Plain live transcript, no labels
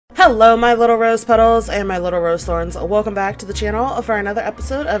Hello my little rose petals and my little rose thorns. Welcome back to the channel for another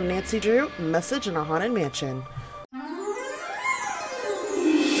episode of Nancy Drew Message in a Haunted Mansion.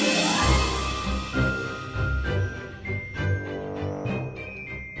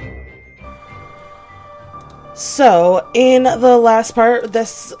 So, in the last part, it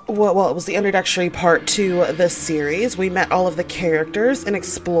was the introductory part to this series. We met all of the characters and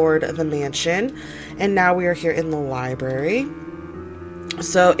explored the mansion, and now we are here in the library.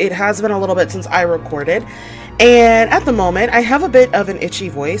 So, it has been a little bit since I recorded, and at the moment, I have a bit of an itchy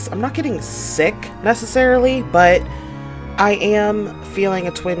voice. I'm not getting sick, necessarily, but I am feeling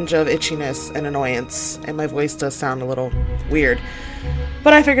a twinge of itchiness and annoyance, and my voice does sound a little weird.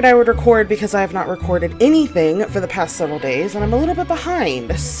 But I figured I would record because I have not recorded anything for the past several days and I'm a little bit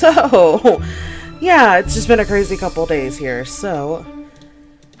behind. So, yeah, it's just been a crazy couple days here. So,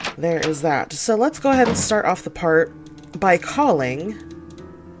 there is that. So let's go ahead and start off the part by calling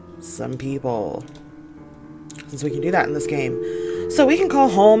some people, since we can do that in this game. So we can call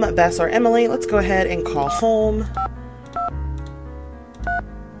home Bess or Emily. Let's go ahead and call home.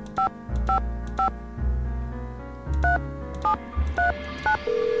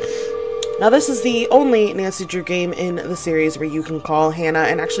 Now this is the only Nancy Drew game in the series where you can call Hannah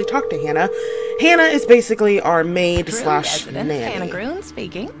and actually talk to Hannah. Hannah is basically our maid slash nanny. Hannah Groon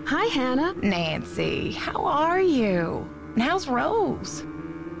speaking. Hi, Hannah. Nancy, how are you? And how's Rose?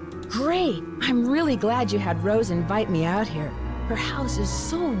 Great. I'm really glad you had Rose invite me out here. Her house is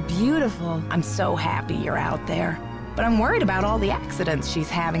so beautiful. I'm so happy you're out there. But I'm worried about all the accidents she's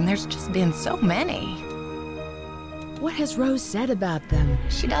having. There's just been so many. What has Rose said about them?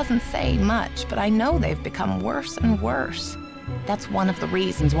 She doesn't say much, but I know they've become worse and worse. That's one of the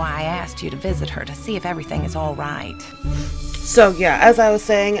reasons why I asked you to visit her, to see if everything is all right. So yeah, as I was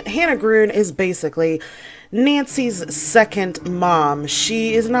saying, Hannah Groon is basically Nancy's second mom.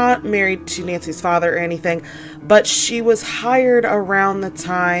 She is not married to Nancy's father or anything, but she was hired around the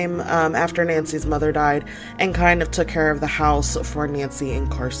time after Nancy's mother died and kind of took care of the house for Nancy and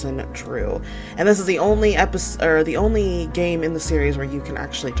Carson Drew. And this is the only episode, or the only game in the series where you can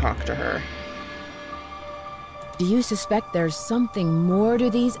actually talk to her. Do you suspect there's something more to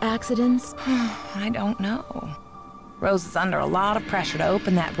these accidents? I don't know. Rose is under a lot of pressure to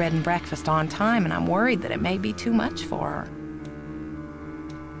open that bed and breakfast on time, and I'm worried that it may be too much for her.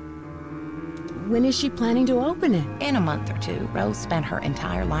 When is she planning to open it? In a month or two. Rose spent her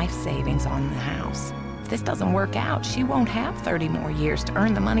entire life savings on the house. If this doesn't work out, she won't have 30 more years to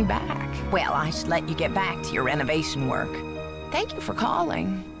earn the money back. Well, I should let you get back to your renovation work. Thank you for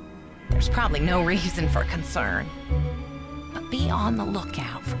calling. There's probably no reason for concern. But be on the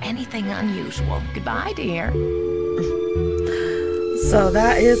lookout for anything unusual. Goodbye, dear. So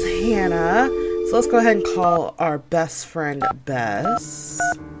that is Hannah. So let's go ahead and call our best friend Bess.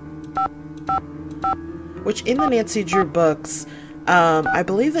 Which in the Nancy Drew books, I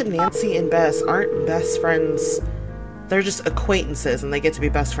believe that Nancy and Bess aren't best friends. They're just acquaintances and they get to be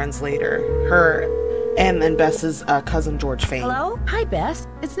best friends later. Her and then Bess's cousin George Fane. Hello? Hi, Bess.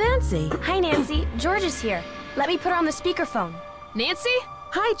 It's Nancy. Hi, Nancy. George is here. Let me put her on the speakerphone. Nancy?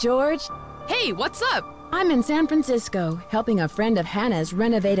 Hi, George. Hey, what's up? I'm in San Francisco, helping a friend of Hannah's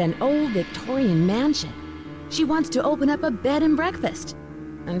renovate an old Victorian mansion. She wants to open up a bed and breakfast.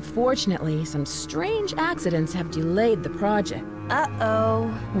 Unfortunately, some strange accidents have delayed the project.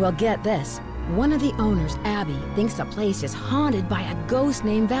 Uh-oh. Well, get this. One of the owners, Abby, thinks the place is haunted by a ghost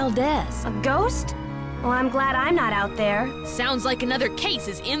named Valdez. A ghost? Well, I'm glad I'm not out there. Sounds like another case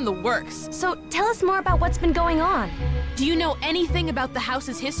is in the works. So, tell us more about what's been going on. Do you know anything about the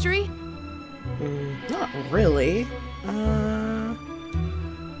house's history? Not really.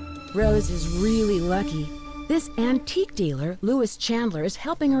 Rose is really lucky. This antique dealer, Louis Chandler, is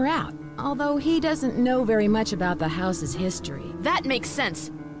helping her out, although he doesn't know very much about the house's history. That makes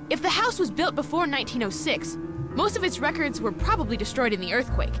sense. If the house was built before 1906, most of its records were probably destroyed in the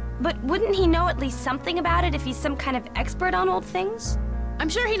earthquake. But wouldn't he know at least something about it if he's some kind of expert on old things? I'm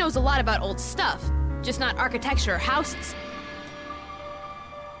sure he knows a lot about old stuff, just not architecture or houses.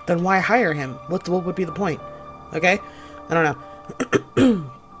 Then why hire him? What would be the point? Okay? I don't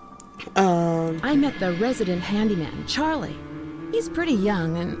know. I met the resident handyman, Charlie. He's pretty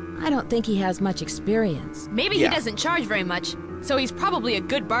young, and I don't think he has much experience. Maybe he doesn't charge very much, so he's probably a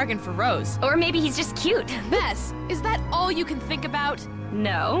good bargain for Rose. Or maybe he's just cute. Bess, is that all you can think about?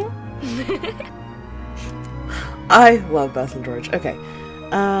 No. I love Bess and George. Okay.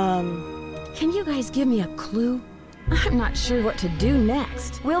 Can you guys give me a clue? I'm not sure what to do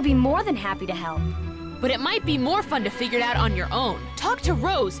next. We'll be more than happy to help. But it might be more fun to figure it out on your own. Talk to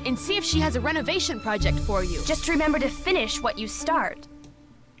Rose and see if she has a renovation project for you. Just remember to finish what you start.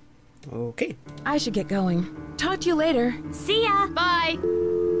 Okay. I should get going. Talk to you later. See ya! Bye!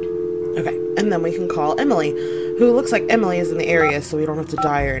 Okay, and then we can call Emily, who looks like Emily is in the area, so we don't have to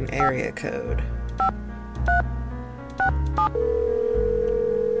dial an area code.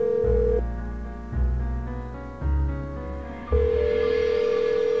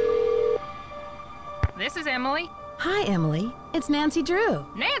 This is Emily. Hi, Emily. It's Nancy Drew.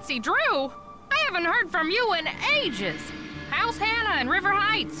 Nancy Drew? I haven't heard from you in ages. How's Hannah in River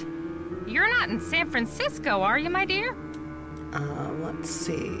Heights? You're not in San Francisco, are you, my dear? Let's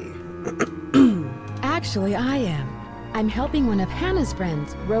see. Actually, I am. I'm helping one of Hannah's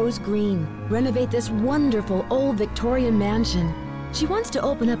friends, Rose Green, renovate this wonderful old Victorian mansion. She wants to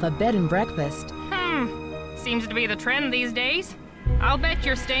open up a bed and breakfast. Seems to be the trend these days. I'll bet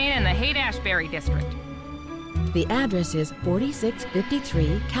you're staying in the Haight-Ashbury district. The address is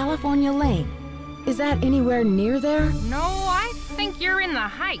 4653 California Lane. Is that anywhere near there? No, I think you're in the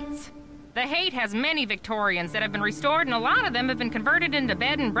Heights. The Haight has many Victorians that have been restored, and a lot of them have been converted into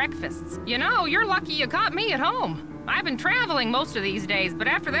bed and breakfasts. You know, you're lucky you caught me at home. I've been traveling most of these days, but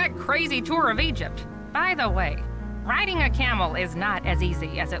after that crazy tour of Egypt. By the way, riding a camel is not as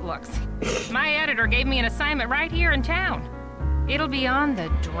easy as it looks. My editor gave me an assignment right here in town. It'll be on the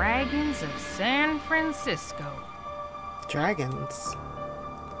Dragons of San Francisco. Dragons.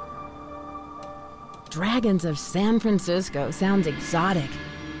 Dragons of San Francisco sounds exotic.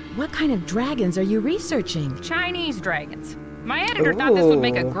 What kind of dragons are you researching? Chinese dragons. My editor thought this would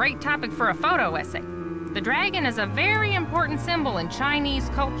make a great topic for a photo essay. The dragon is a very important symbol in Chinese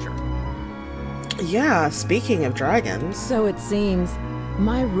culture. Yeah, speaking of dragons. So it seems.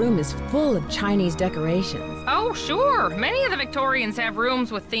 My room is full of Chinese decorations. Oh, sure. Many of the Victorians have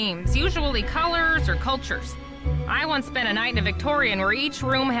rooms with themes, usually colors or cultures. I once spent a night in a Victorian where each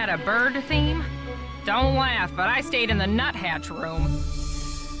room had a bird theme. Don't laugh, but I stayed in the nuthatch room.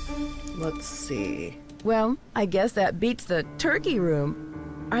 Let's see. Well, I guess that beats the turkey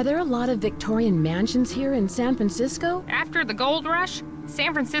room. Are there a lot of Victorian mansions here in San Francisco? After the gold rush,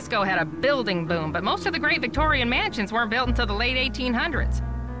 San Francisco had a building boom, but most of the great Victorian mansions weren't built until the late 1800s.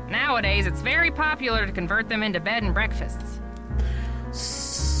 Nowadays, it's very popular to convert them into bed and breakfasts.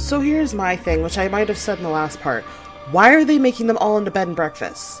 So here's my thing, which I might have said in the last part. Why are they making them all into bed and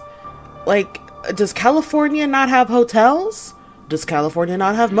breakfasts? Like, does California not have hotels? Does California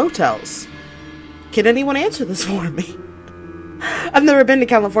not have motels? Can anyone answer this for me? I've never been to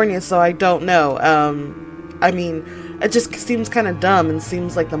California, so I don't know. I mean, it just seems kind of dumb, and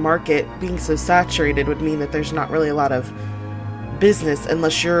seems like the market being so saturated would mean that there's not really a lot of business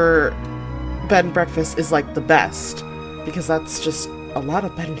unless your bed and breakfast is like the best, because that's just a lot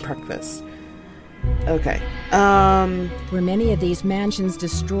of bed and breakfast. Okay. Were many of these mansions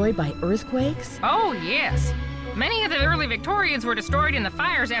destroyed by earthquakes? Oh, yes. Many of the early Victorians were destroyed in the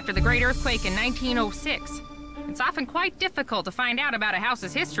fires after the Great Earthquake in 1906. It's often quite difficult to find out about a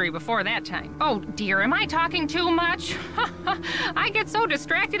house's history before that time. Oh dear, am I talking too much? I get so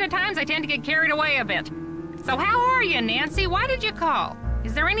distracted at times I tend to get carried away a bit. So how are you, Nancy? Why did you call?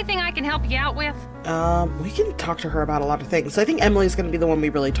 Is there anything I can help you out with? We can talk to her about a lot of things. So I think Emily's going to be the one we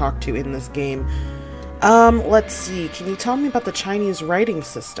really talk to in this game. Let's see. Can you tell me about the Chinese writing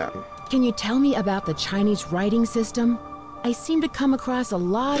system? Can you tell me about the Chinese writing system? I seem to come across a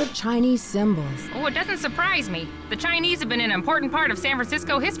lot of Chinese symbols. Oh, it doesn't surprise me. The Chinese have been an important part of San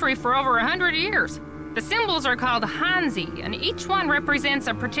Francisco history for over 100 years. The symbols are called Hanzi, and each one represents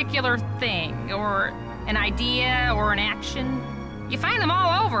a particular thing, or an idea, or an action. You find them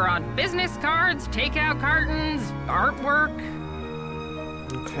all over on business cards, takeout cartons, artwork.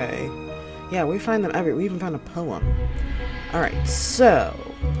 Okay. Yeah, we find them everywhere. We even found a poem. Alright, so...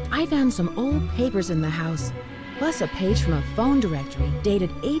 I found some old papers in the house, plus a page from a phone directory dated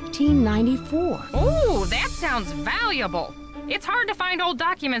 1894. Oh, that sounds valuable. It's hard to find old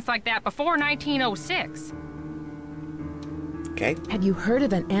documents like that before 1906. Okay. Have you heard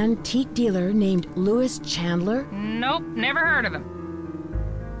of an antique dealer named Louis Chandler? Nope, never heard of him.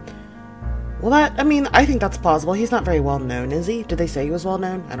 Well, I think that's plausible. He's not very well known, is he? Did they say he was well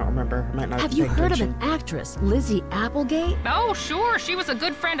known? I don't remember. I might not Have you heard of an actress, Lizzie Applegate? Oh, sure. She was a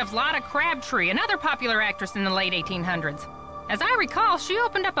good friend of Lotta Crabtree, another popular actress in the late 1800s. As I recall, she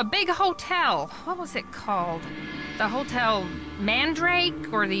opened up a big hotel. What was it called? The Hotel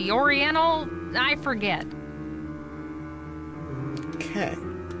Mandrake or the Oriental? I forget. Okay.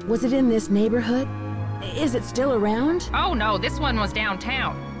 Was it in this neighborhood? Is it still around? Oh, no. This one was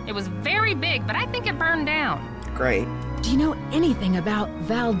downtown. It was very big, but I think it burned down. Great. Do you know anything about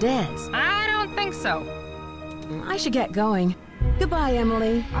Valdez? I don't think so. I should get going. Goodbye,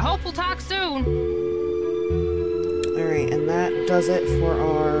 Emily. I hope we'll talk soon. Alright, and that does it for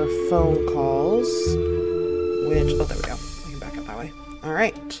our phone calls. Which, oh, there we go. I can back up that way.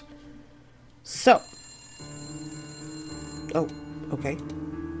 Alright. So. Oh, okay.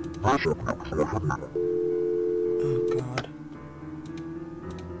 Oh, God.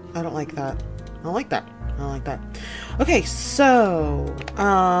 I don't like that. I don't like that. I don't like that. Okay, so,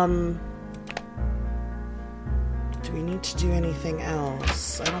 do we need to do anything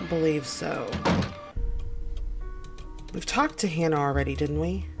else? I don't believe so. We've talked to Hannah already, didn't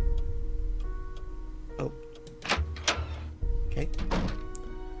we? Oh. Okay.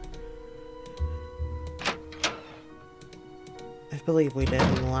 I believe we did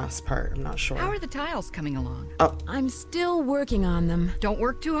in the last part. I'm not sure. How are the tiles coming along? Oh. I'm still working on them. Don't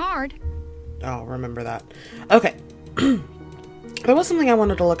work too hard. I'll remember that. Okay. There was something I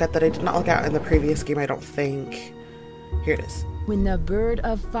wanted to look at that I did not look at in the previous game, I don't think. Here it is. When the bird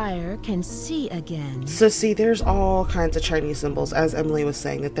of fire can see again. So see, there's all kinds of Chinese symbols, as Emily was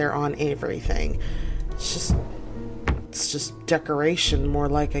saying, that they're on everything. It's just decoration, more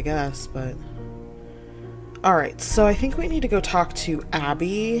like, I guess, but... Alright, so I think we need to go talk to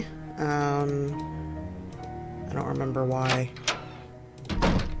Abby. I don't remember why.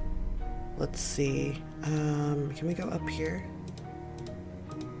 Let's see. Can we go up here?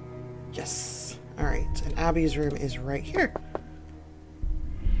 Yes. Alright, and Abby's room is right here.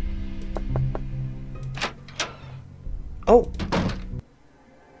 Oh.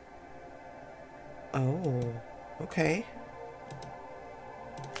 Oh. Okay.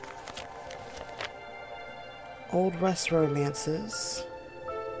 Old West romances.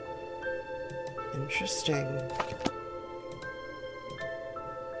 Interesting.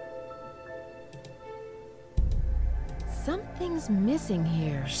 Something's missing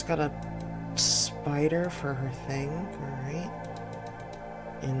here. She's got a spider for her thing. Alright.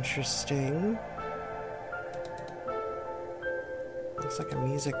 Interesting. Looks like a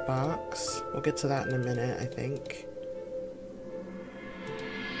music box. We'll get to that in a minute, I think.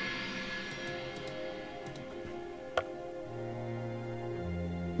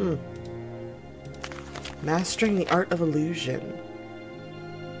 Mastering the art of illusion.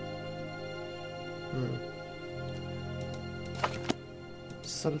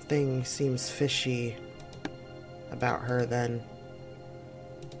 Something seems fishy about her then.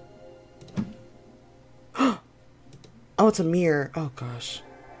 Oh, it's a mirror. Oh, gosh.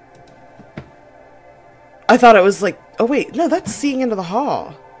 I thought it was like... Oh, wait. No, that's seeing into the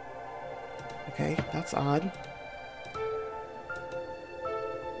hall. Okay, that's odd.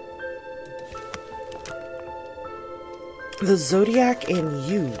 The Zodiac and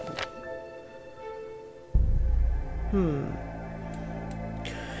you.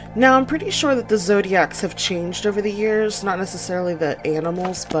 Now, I'm pretty sure that the Zodiacs have changed over the years. Not necessarily the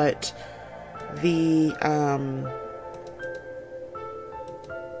animals, but the,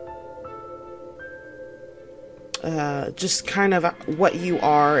 just kind of what you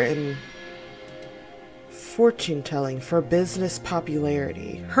are in fortune telling for business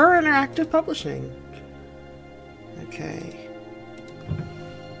popularity. Her interactive publishing. Okay.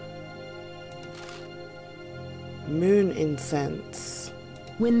 Moon incense.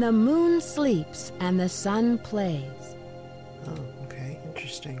 When the moon sleeps and the sun plays. Oh, okay.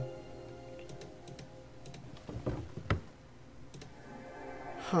 Interesting.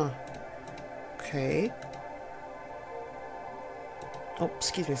 Huh. Okay. Oh,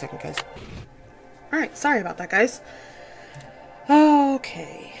 excuse me a second, guys. Alright, sorry about that, guys.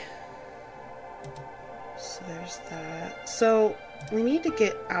 Okay. So there's that. So, we need to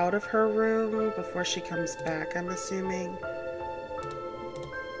get out of her room before she comes back, I'm assuming.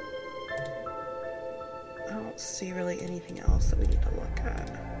 I don't see really anything else that we need to look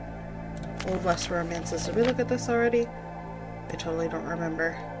at. Old West romances. Did we look at this already? I totally don't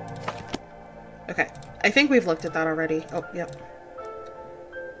remember. Okay. I think we've looked at that already. Oh, yep.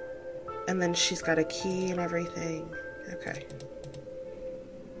 And then she's got a key and everything. Okay.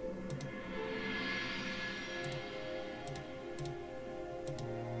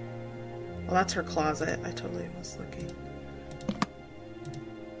 Well, that's her closet. I totally was looking.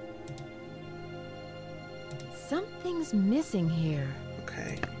 Something's missing here.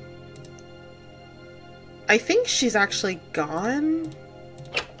 Okay. I think she's actually gone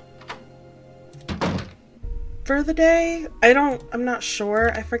for the day. I'm not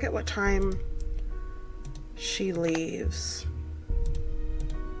sure. I forget what time she leaves.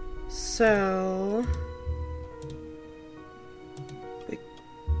 So we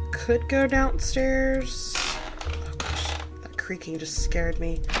could go downstairs. Oh gosh, that creaking just scared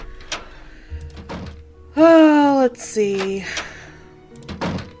me. Oh, let's see.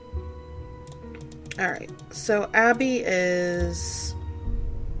 Alright, so Abby is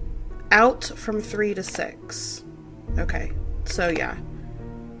out from 3 to 6. Okay, so yeah.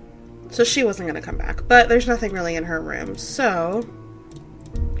 So she wasn't going to come back, but there's nothing really in her room. So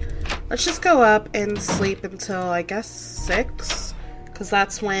let's just go up and sleep until, I guess, 6. Because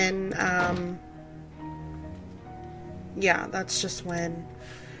that's when, yeah, that's just when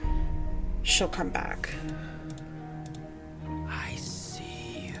she'll come back. I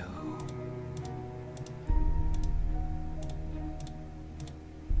see you.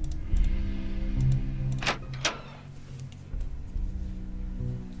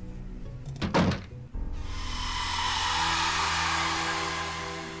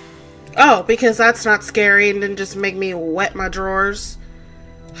 Oh, because that's not scary and didn't just make me wet my drawers.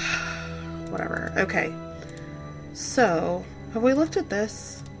 Whatever. Okay. So, have we looked at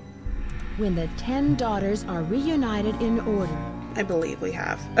this? When the 10 daughters are reunited in order. I believe we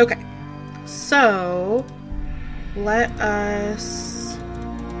have. Okay. So, let us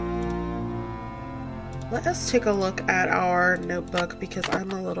take a look at our notebook because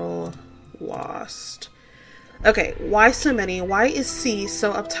I'm a little lost. Okay, why so many? Why is C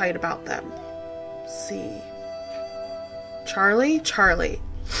so uptight about them? C. Charlie? Charlie.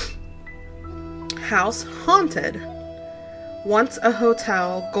 House haunted. Once a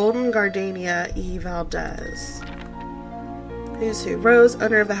hotel, Golden Gardenia E. Valdez. Who's who? Rose,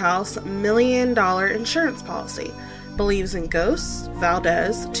 owner of the house, $1 million insurance policy. Believes in ghosts.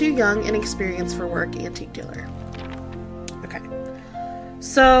 Valdez, too young and inexperienced for work, antique dealer. Okay.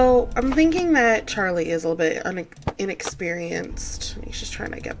 So, I'm thinking that Charlie is a little bit inexperienced. He's just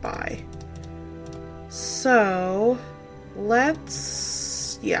trying to get by. So, let's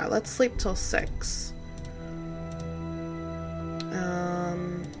sleep till 6.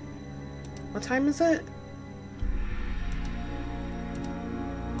 What time is it?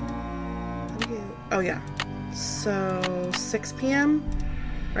 Oh yeah. So 6 p.m.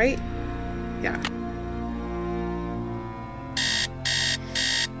 Right? Yeah.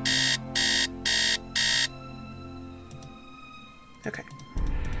 Okay.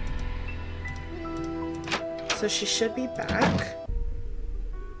 So she should be back.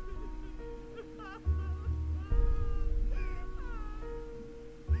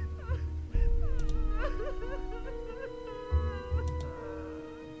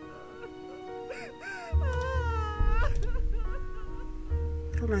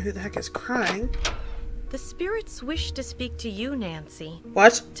 I don't know who the heck is crying. The spirits wish to speak to you, Nancy.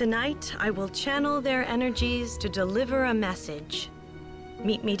 What? Tonight, I will channel their energies to deliver a message.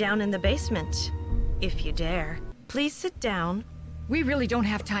 Meet me down in the basement, if you dare. Please sit down. We really don't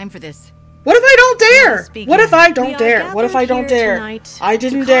have time for this. What if I don't dare? What if I don't dare? What if I don't dare? I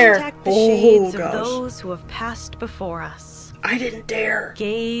didn't dare. Oh gosh. Of those who have passed before us. I didn't dare.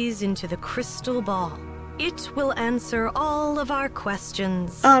 Gaze into the crystal ball. It will answer all of our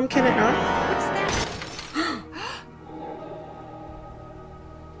questions. Can it not? What's that?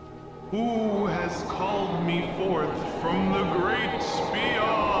 Who has called me forth from the great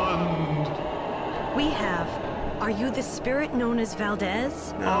beyond? We have. Are you the spirit known as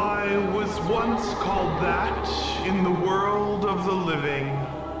Valdez? No. I was once called that in the world of the living.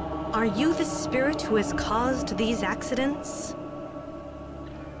 Are you the spirit who has caused these accidents?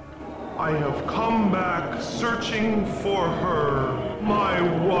 I have come back searching for her, my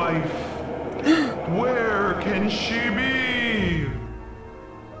wife. Where can she be?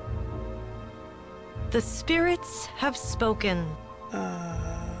 The spirits have spoken.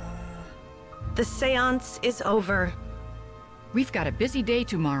 The seance is over. We've got a busy day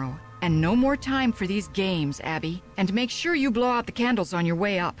tomorrow, and no more time for these games, Abby. And make sure you blow out the candles on your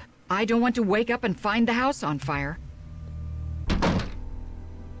way up. I don't want to wake up and find the house on fire.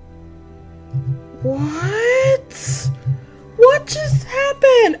 What? What just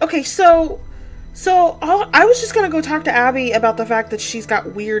happened? Okay, so I was just gonna go talk to Abby about the fact that she's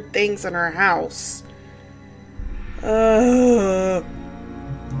got weird things in her house.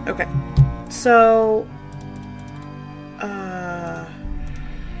 Okay. So,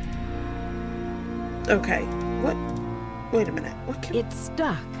 okay. What? Wait a minute. What can... It's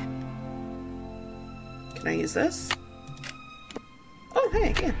stuck. Can I use this? Oh, hey,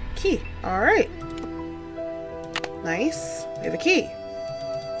 I can. Key. Alright. Nice. We have a key.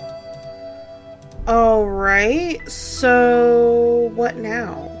 Alright. So, what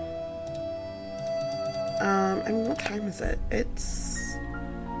now? I mean, what time is it?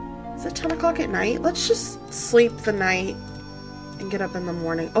 Is it 10 o'clock at night? Let's just sleep the night and get up in the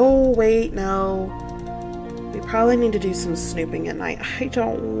morning. Oh, wait, no. We probably need to do some snooping at night. I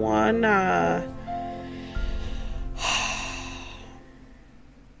don't wanna...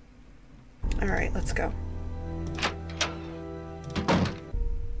 Alright, let's go.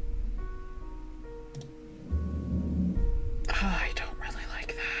 Oh, I don't really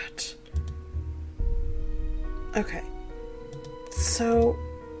like that. Okay. So...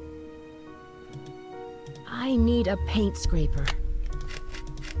 I need a paint scraper.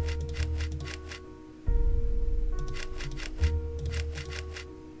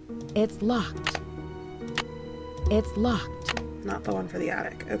 It's locked. It's locked. Not the one for the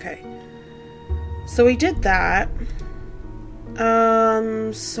attic. Okay. So we did that.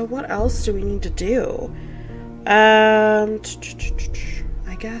 So what else do we need to do? I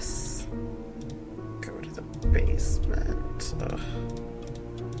guess go to the basement. Ugh.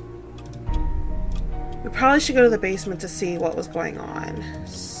 We probably should go to the basement to see what was going on.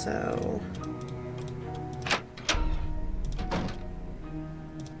 So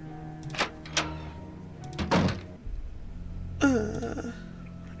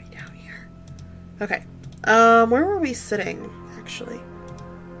maybe down here. Okay. Where were we sitting, actually?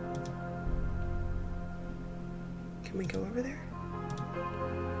 Can we go over there?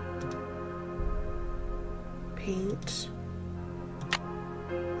 Paint.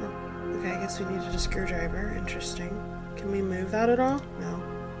 Oh, okay, I guess we needed a screwdriver. Interesting. Can we move that at all? No.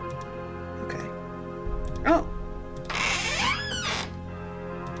 Okay. Oh!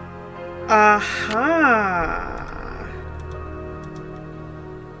 Aha!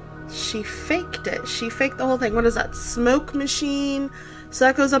 She faked it. She faked the whole thing. What is that? Smoke machine? So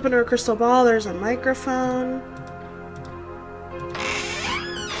that goes up into her crystal ball. There's a microphone.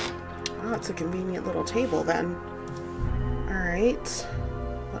 Oh, it's a convenient little table then. Alright.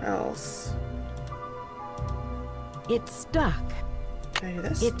 What else? It's stuck. Can I do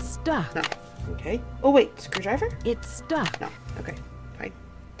this? It's stuck. No. Okay. Oh wait, screwdriver? It's stuck. No. Okay. Fine.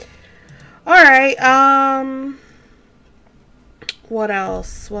 Alright, what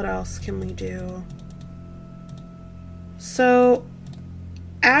else? What else can we do? So,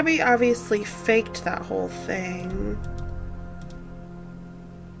 Abby obviously faked that whole thing.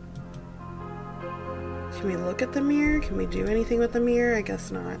 Can we look at the mirror? Can we do anything with the mirror? I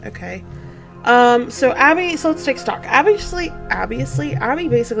guess not. Okay. So let's take stock. Abby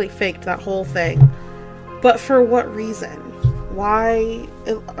basically faked that whole thing. But for what reason? Why?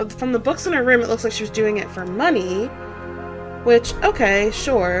 From the books in her room, it looks like she was doing it for money. Which, okay,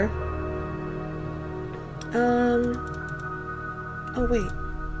 sure. Oh wait.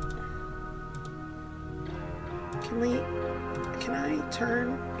 Can I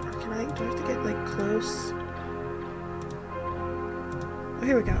turn? Or do I have to get, like, close? Oh,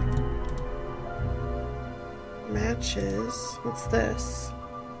 here we go. Matches. What's this?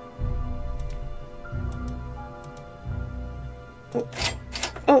 Oh.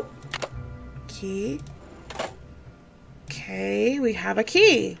 Oh. Key. Okay, we have a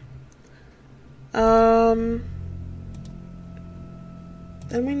key.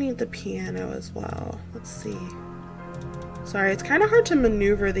 Then we need the piano as well. Let's see. Sorry, it's kind of hard to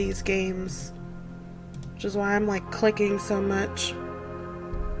maneuver these games, which is why I'm like clicking so much.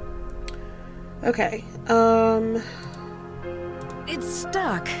 Okay, It's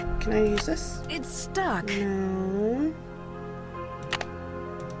stuck. can I use this? It's stuck. No.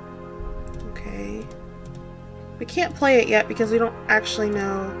 Okay. We can't play it yet because we don't actually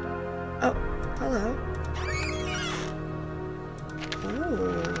know. Oh, hello.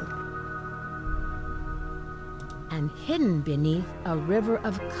 Oh. And hidden beneath a river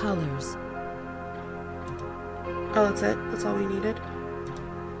of colors. Oh, that's it? That's all we needed?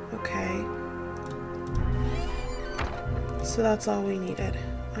 Okay. So that's all we needed.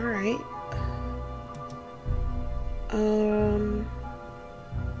 Alright.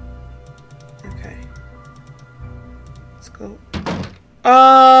 Okay. Let's go.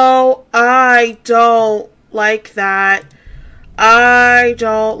 Oh, I don't like that. I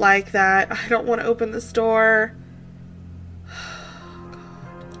don't like that. I don't want to open this door. Oh,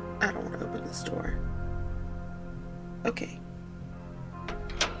 God. I don't want to open this door. Okay.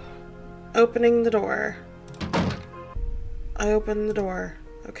 Opening the door. I opened the door.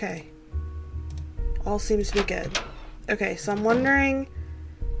 Okay. All seems to be good. Okay, so I'm wondering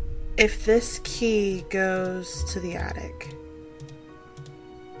if this key goes to the attic.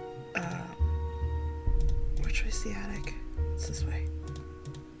 Which way's the attic? It's this way.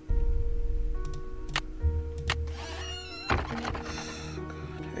 Oh,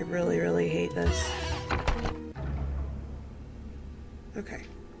 God, I really, really hate this. Okay.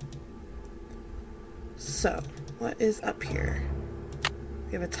 So, what is up here?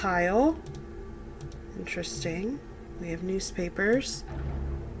 We have a tile. Interesting. We have newspapers.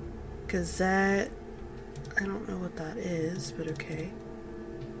 Gazette. I don't know what that is, but okay.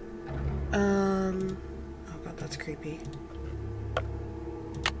 Oh god, that's creepy.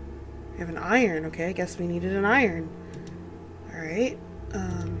 We have an iron. Okay, I guess we needed an iron. Alright.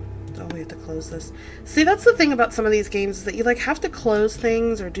 Oh, we have to close this. See, that's the thing about some of these games, is that you, like, have to close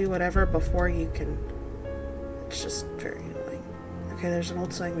things or do whatever before you can... It's just very annoying. Okay, there's an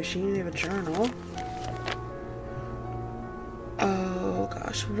old sewing machine. We have a journal. Oh,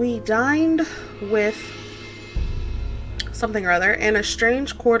 gosh. We dined with something or other in a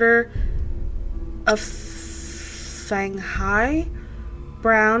strange quarter of Shanghai.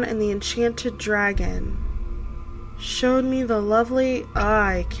 Brown and the Enchanted Dragon showed me the lovely...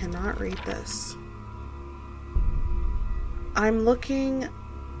 I cannot read this. I'm looking...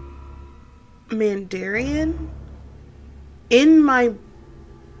 Mandarin? In my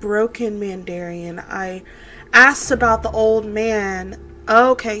broken Mandarin, I asked about the old man.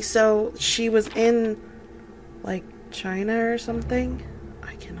 Okay, so she was in, like, China or something?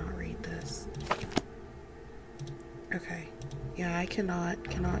 I cannot read this. Okay. Yeah, I cannot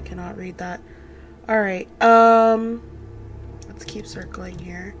read that. Alright, let's keep circling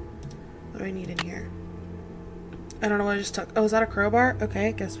here. What do I need in here? I don't know what I just took. Oh, is that a crowbar? Okay,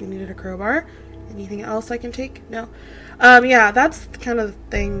 I guess we needed a crowbar. Anything else I can take? No. Yeah, that's kind of the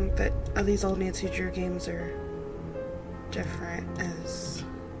thing that these old Nancy Drew games are different as...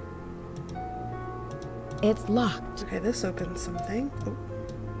 It's locked. Okay, this opens something. Oh.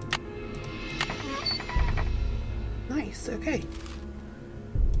 Nice, okay.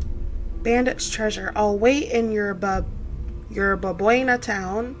 Bandit's treasure. I'll wait in your Babuena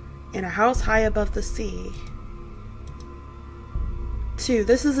town in a house high above the sea. 2.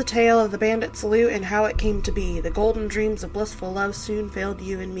 This is a tale of the bandit's loot and how it came to be. The golden dreams of blissful love soon failed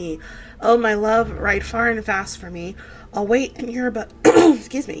you and me. Oh, my love, ride far and fast for me. I'll wait in your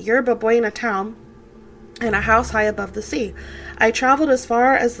Babuena town in a house high above the sea. I traveled as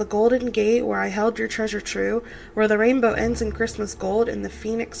far as the Golden Gate, where I held your treasure true, where the rainbow ends in Christmas gold and the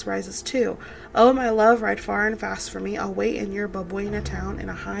phoenix rises too. Oh, my love, ride far and fast for me. I'll wait in your Babuena town in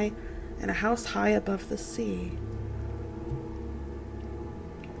a house high above the sea.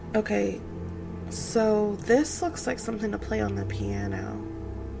 Okay, so this looks like something to play on the piano.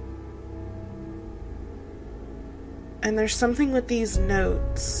 And there's something with these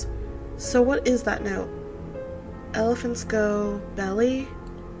notes. So what is that note? Elephants go belly.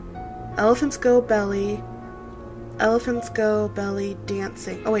 Elephants go belly. Elephants go belly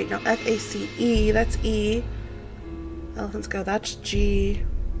dancing. Oh wait, no, F-A-C-E, that's E. Elephants go, that's G.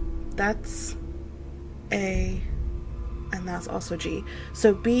 That's A. And that's also G.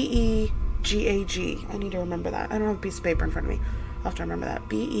 So B-E-G-A-G. I need to remember that. I don't have a piece of paper in front of me. I'll have to remember that.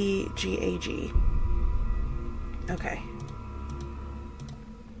 B-E-G-A-G. Okay.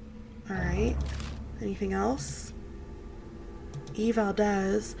 Alright. Anything else? E.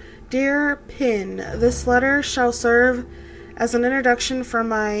 Valdez. Dear Pin, this letter shall serve as an introduction for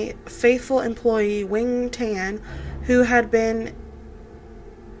my faithful employee, Wing Tan, who had been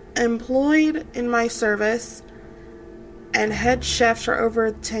employed in my service and head chef for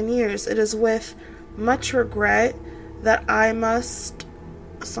over 10 years. It is with much regret that I must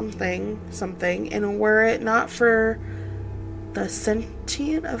something, and were it not for the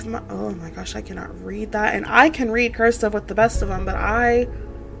sentient of my... Oh my gosh, I cannot read that. And I can read cursive with the best of them, but I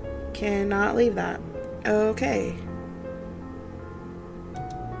cannot leave that. Okay.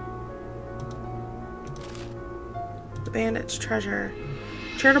 The bandit's treasure.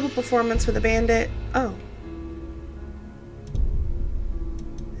 Charitable performance for the bandit. Oh.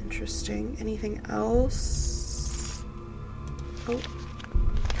 Interesting. Anything else? Oh.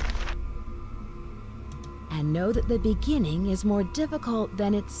 And know that the beginning is more difficult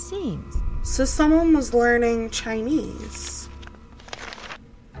than it seems. So someone was learning Chinese.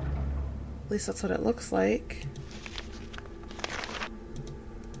 At least that's what it looks like.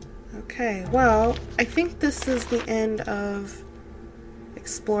 Okay, well, I think this is the end of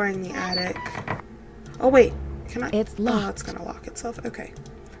exploring the attic. Oh wait, can I? It's locked. Oh, it's gonna lock itself. Okay.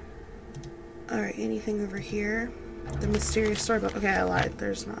 Alright, anything over here? The mysterious storybook. Okay, I lied.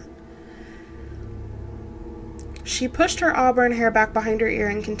 There's not. She pushed her auburn hair back behind her ear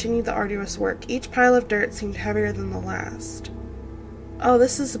and continued the arduous work. Each pile of dirt seemed heavier than the last. Oh,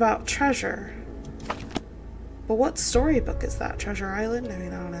 this is about treasure. But what storybook is that? Treasure Island? I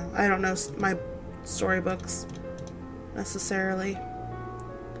mean, I don't know. I don't know my storybooks necessarily.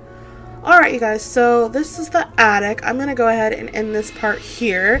 Alright, you guys, so this is the attic. I'm gonna go ahead and end this part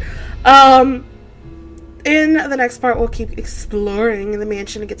here. In the next part, we'll keep exploring the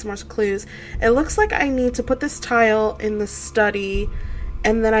mansion and get some more clues. It looks like I need to put this tile in the study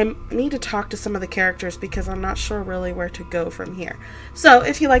And then I need to talk to some of the characters because I'm not sure really where to go from here. So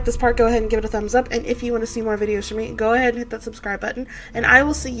if you like this part, go ahead and give it a thumbs up. And if you want to see more videos from me, go ahead and hit that subscribe button. And I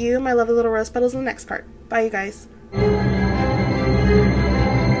will see you, my lovely little rose petals, in the next part. Bye, you guys.